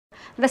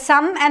The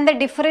sum and the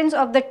difference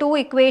of the two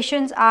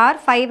equations are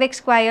 5x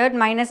squared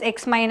minus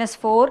x minus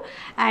 4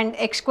 and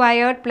x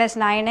squared plus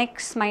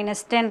 9x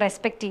minus 10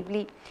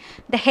 respectively.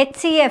 The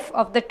HCF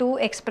of the two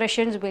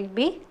expressions will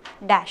be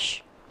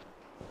dash.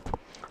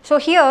 So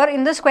here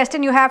in this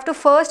question you have to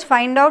first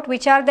find out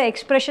which are the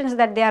expressions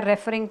that they are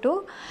referring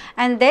to,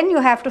 and then you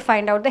have to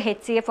find out the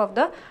HCF of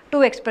the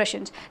two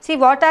expressions. See,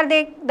 what have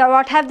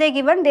they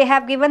given? They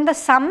have given the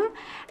sum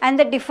and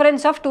the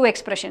difference of two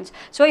expressions.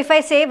 So if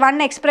I say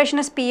one expression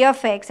is P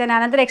of x and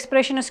another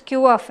expression is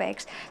Q of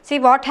x, see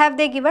what have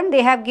they given?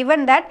 They have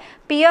given that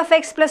P of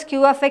x plus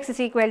Q of x is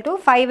equal to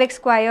 5x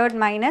squared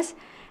minus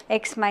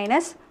x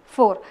minus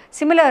 4.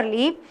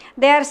 Similarly,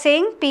 they are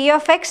saying P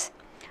of x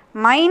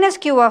minus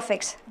Q of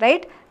x,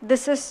 right?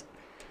 This is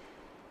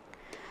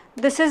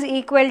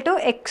equal to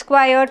x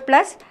squared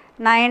plus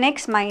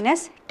 9x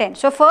minus 10.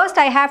 So first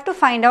I have to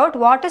find out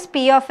what is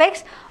P of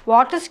x,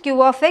 what is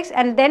Q of x,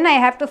 and then I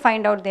have to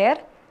find out their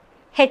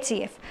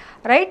HCF,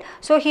 right?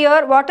 So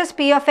here what is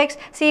P of x?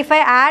 See, if I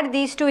add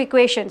these two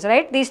equations,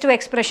 right, these two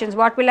expressions,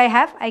 what will I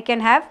have? I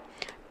can have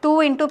 2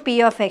 into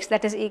P of x,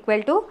 that is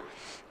equal to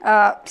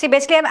see,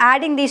 basically I am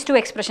adding these two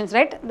expressions,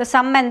 right, the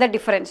sum and the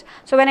difference.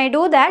 So when I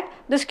do that,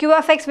 this Q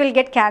of x will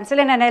get cancelled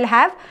and I will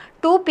have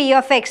 2P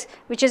of x,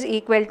 which is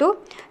equal to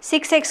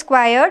 6x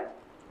squared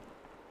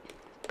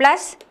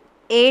plus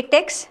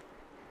 8x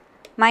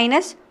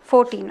minus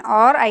 14,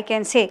 or I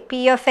can say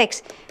P of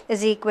x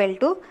is equal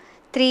to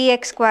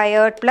 3x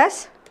squared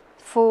plus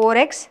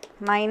 4x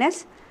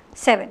minus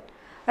 7.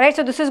 Right,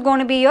 so this is going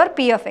to be your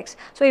P of x.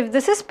 So if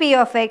this is P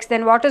of x,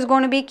 then what is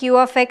going to be Q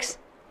of x?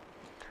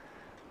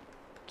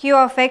 Q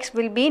of x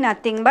will be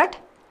nothing but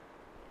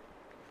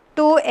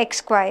 2x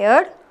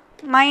squared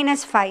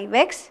minus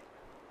 5x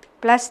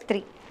plus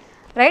 3.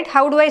 Right?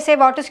 How do I say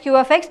what is Q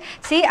of x?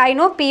 See, I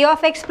know P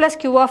of x plus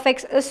Q of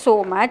x is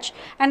so much,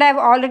 and I have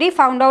already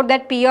found out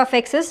that P of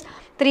x is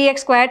 3x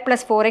squared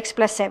plus 4x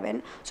plus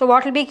 7. So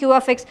what will be Q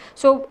of x?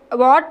 So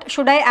what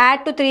should I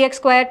add to 3x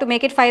squared to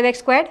make it 5x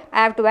squared?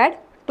 I have to add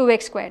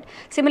 2x squared.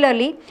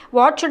 Similarly,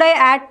 what should I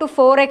add to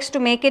 4x to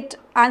make it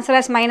answer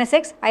as minus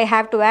x? I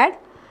have to add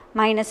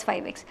minus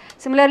 5x.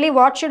 Similarly,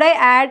 what should I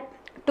add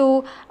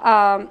to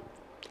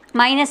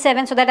minus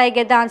 7 so that I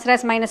get the answer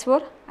as minus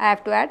 4? I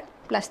have to add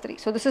plus 3.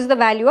 So this is the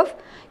value of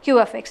Q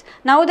of x.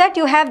 Now that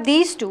you have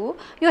these two,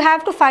 you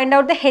have to find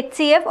out the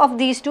HCF of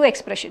these two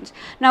expressions.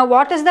 Now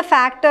what is the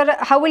factor?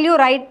 How will you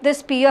write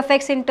this P of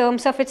x in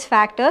terms of its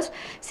factors?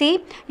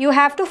 See, you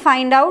have to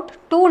find out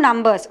two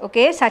numbers,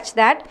 okay, such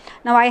that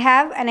now I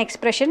have an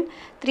expression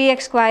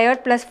 3x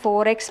squared plus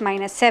 4x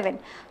minus 7.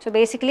 So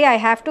basically I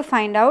have to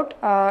find out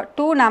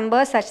two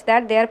numbers such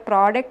that their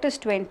product is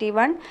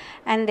 21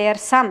 and their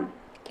sum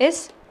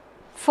is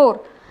 4.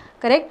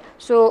 Correct?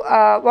 So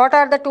what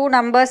are the two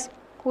numbers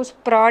whose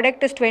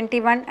product is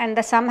 21 and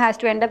the sum has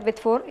to end up with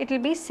 4? It will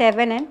be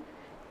 7 and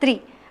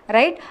 3.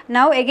 Right?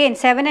 Now again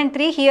 7 and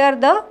 3, here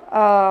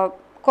the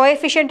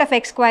coefficient of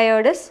x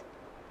squared is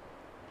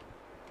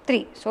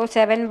 3. So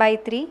 7 by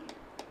 3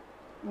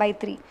 by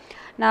 3.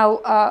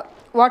 Now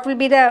what will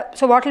be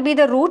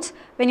the roots?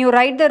 When you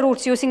write the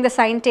roots using the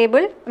sign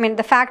table, I mean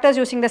the factors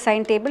using the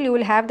sign table, you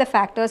will have the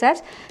factors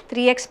as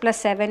 3x plus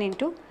 7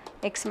 into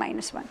x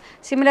minus 1.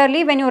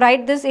 Similarly, when you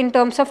write this in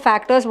terms of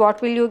factors,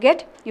 what will you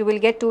get? You will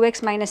get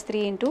 2x minus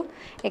 3 into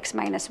x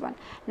minus 1.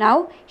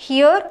 Now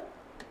here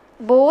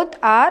both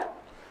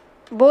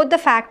the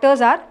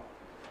factors are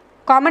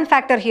common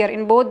factor here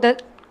in both the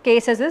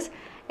cases is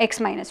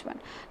x minus 1.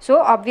 So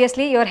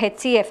obviously your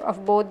HCF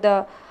of both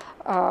the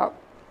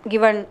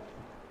given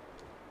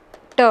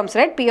terms,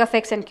 right, P of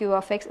x and Q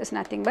of x is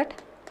nothing but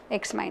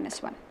x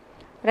minus 1.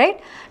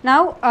 Right?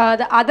 Now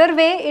the other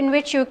way in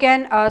which you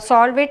can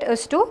solve it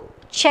is to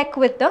check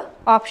with the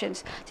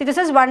options. See, this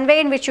is one way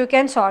in which you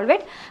can solve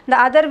it. The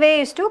other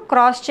way is to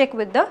cross check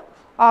with the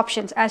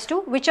options as to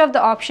which of the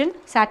option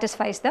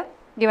satisfies the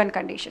given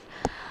condition.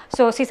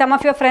 So see, some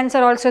of your friends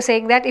are also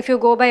saying that if you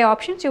go by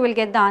options you will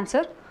get the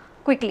answer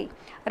quickly,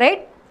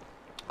 right?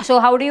 So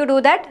how do you do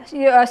that?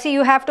 See,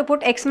 you have to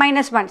put x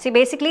minus 1. See,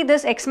 basically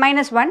this x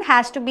minus 1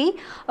 has to be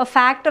a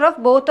factor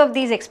of both of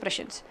these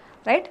expressions,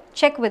 right?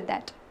 Check with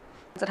that.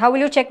 So how will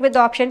you check with the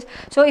options?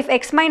 So if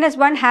x minus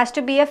 1 has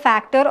to be a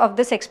factor of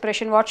this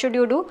expression, what should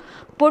you do?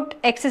 Put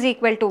x is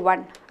equal to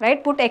 1,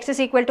 right? Put x is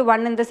equal to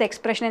 1 in this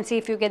expression and see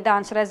if you get the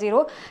answer as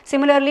 0.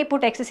 Similarly,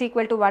 put x is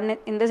equal to 1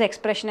 in this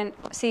expression and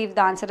see if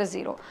the answer is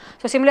 0.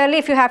 So similarly,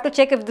 if you have to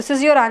check if this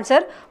is your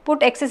answer,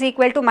 put x is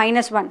equal to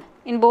minus 1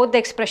 in both the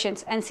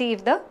expressions and see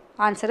if the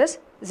answer is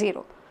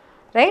 0,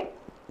 right?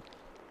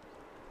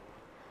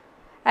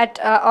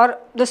 Or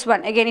this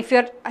one again, if you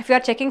are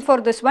checking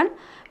for this one,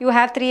 you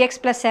have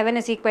 3x plus 7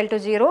 is equal to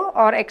 0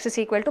 or x is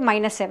equal to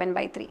minus 7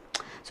 by 3.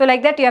 So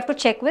like that you have to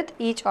check with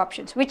each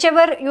options.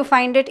 Whichever you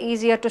find it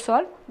easier to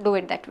solve, do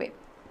it that way.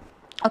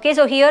 Okay,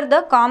 so here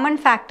the common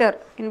factor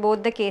in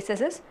both the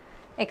cases is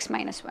x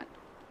minus 1.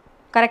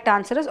 Correct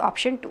answer is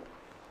option 2.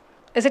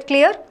 Is it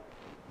clear?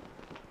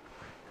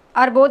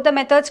 Are both the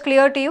methods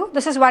clear to you?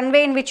 This is one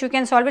way in which you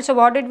can solve it. So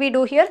what did we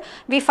do here?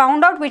 We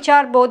found out which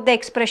are both the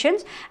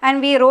expressions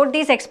and we wrote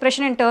these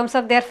expressions in terms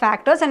of their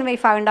factors and we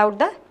found out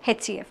the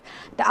HCF.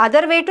 The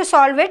other way to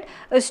solve it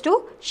is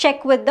to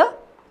check with the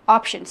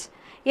options.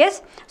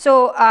 Yes,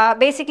 so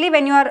basically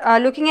when you are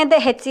looking at the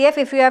HCF,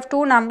 if you have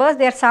two numbers,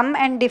 their sum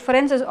and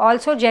difference is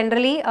also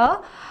generally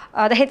the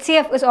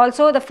HCF is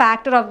also the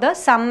factor of the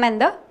sum and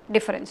the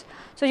difference.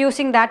 So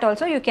using that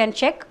also you can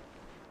check,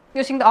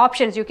 using the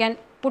options you can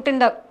put in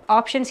the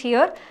options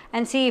here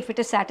and see if it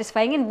is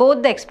satisfying in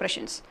both the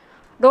expressions.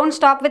 Don't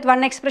stop with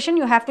one expression,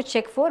 you have to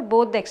check for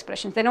both the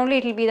expressions, then only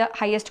it will be the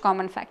highest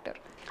common factor.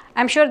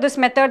 I am sure this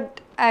method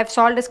I have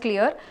solved is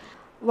clear.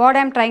 What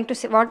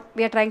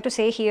we are trying to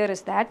say here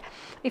is that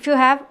if you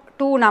have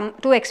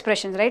two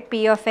expressions, right,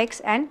 P of x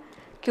and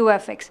Q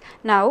of x.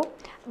 Now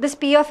this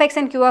P of x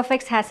and Q of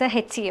x has a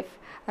HCF,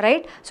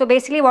 right? So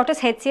basically what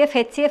is HCF?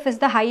 HCF is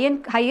the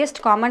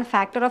highest common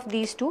factor of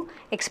these two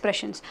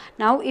expressions.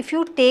 Now if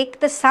you take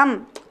the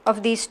sum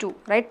of these two,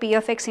 right, P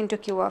of x into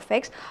Q of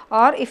x,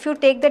 or if you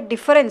take the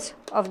difference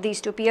of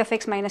these two, P of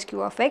x minus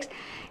Q of x,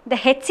 the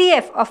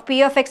HCF of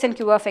P of x and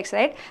Q of x,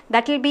 right,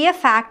 that will be a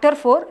factor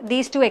for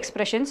these two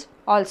expressions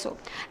also.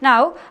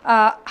 Now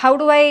how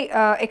do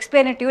I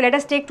explain it to you? Let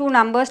us take two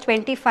numbers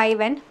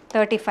 25 and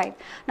 35.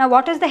 Now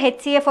what is the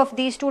HCF of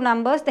these two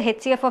numbers? The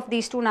HCF of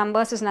these two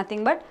numbers is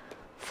nothing but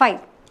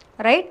 5,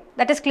 right?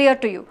 That is clear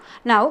to you.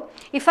 Now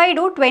if I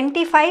do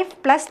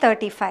 25 plus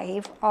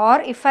 35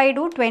 or if I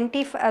do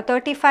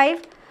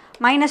 35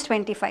 minus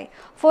 25,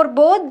 for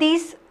both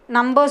these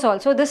numbers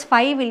also this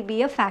 5 will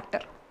be a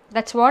factor.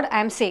 That's what I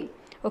am saying.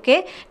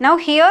 Okay. Now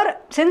here,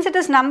 since it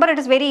is number, it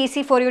is very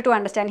easy for you to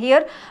understand.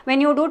 Here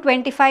when you do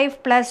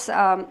 25 plus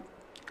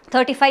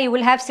 35, you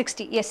will have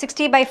 60. Yes,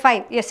 60 by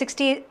 5. Yes,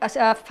 60,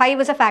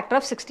 5 is a factor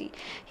of 60.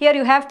 Here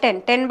you have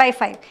 10, 10 by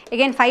 5.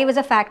 Again 5 is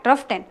a factor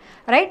of 10,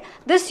 right?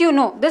 This you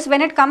know, this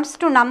when it comes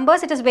to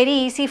numbers, it is very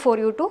easy for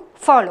you to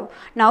follow.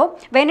 Now,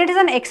 when it is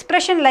an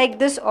expression like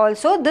this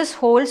also, this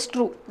holds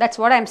true. That's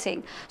what I am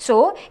saying.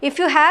 So, if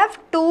you have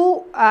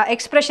two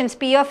expressions,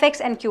 P of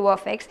x and Q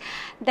of x,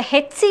 the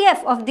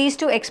HCF of these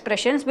two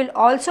expressions will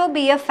also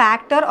be a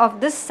factor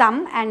of this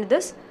sum and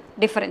this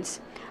difference.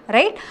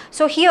 Right.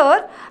 So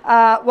here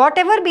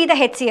whatever be the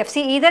HCF,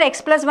 see either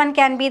x plus 1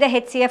 can be the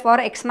HCF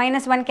or x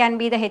minus 1 can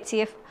be the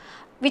HCF.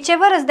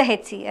 Whichever is the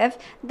HCF,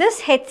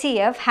 this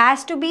HCF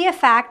has to be a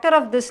factor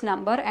of this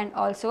number and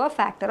also a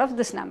factor of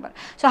this number.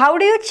 So how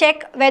do you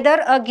check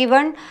whether a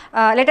given,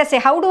 let us say,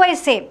 how do I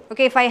say,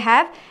 okay, if I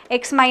have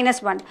x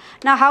minus 1.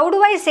 Now how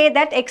do I say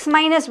that x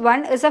minus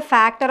 1 is a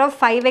factor of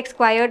 5x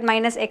squared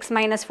minus x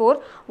minus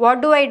 4?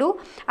 What do?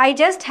 I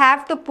just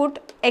have to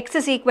put x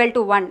is equal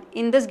to 1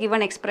 in this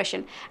given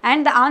expression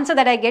and the answer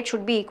that I get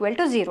should be equal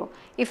to 0.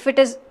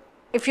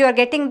 If you are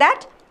getting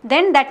that,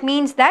 then that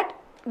means that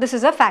this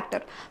is a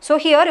factor. So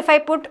here if I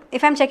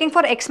am checking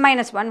for x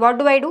minus 1, what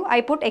do?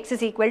 I put x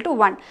is equal to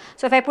 1.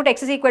 So if I put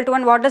x is equal to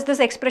 1, what does this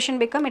expression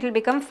become? It will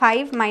become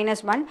 5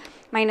 minus 1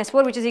 minus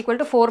 4, which is equal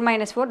to 4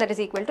 minus 4, that is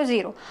equal to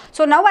 0.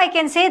 So now I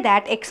can say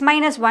that x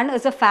minus 1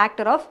 is a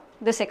factor of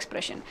this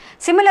expression.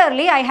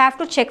 Similarly, I have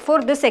to check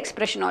for this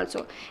expression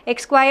also,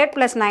 x squared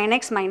plus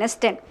 9x minus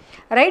 10,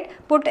 right?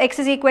 Put x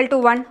is equal to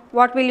 1,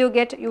 what will you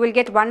get? You will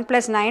get 1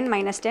 plus 9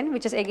 minus 10,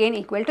 which is again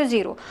equal to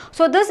 0.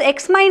 So this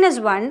x minus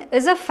 1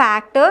 is a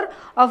factor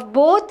of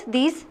both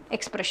these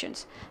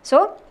expressions.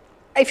 So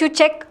if you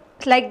check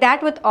like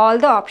that with all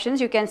the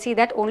options, you can see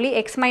that only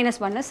x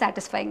minus 1 is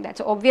satisfying that.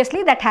 So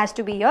obviously that has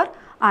to be your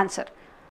answer.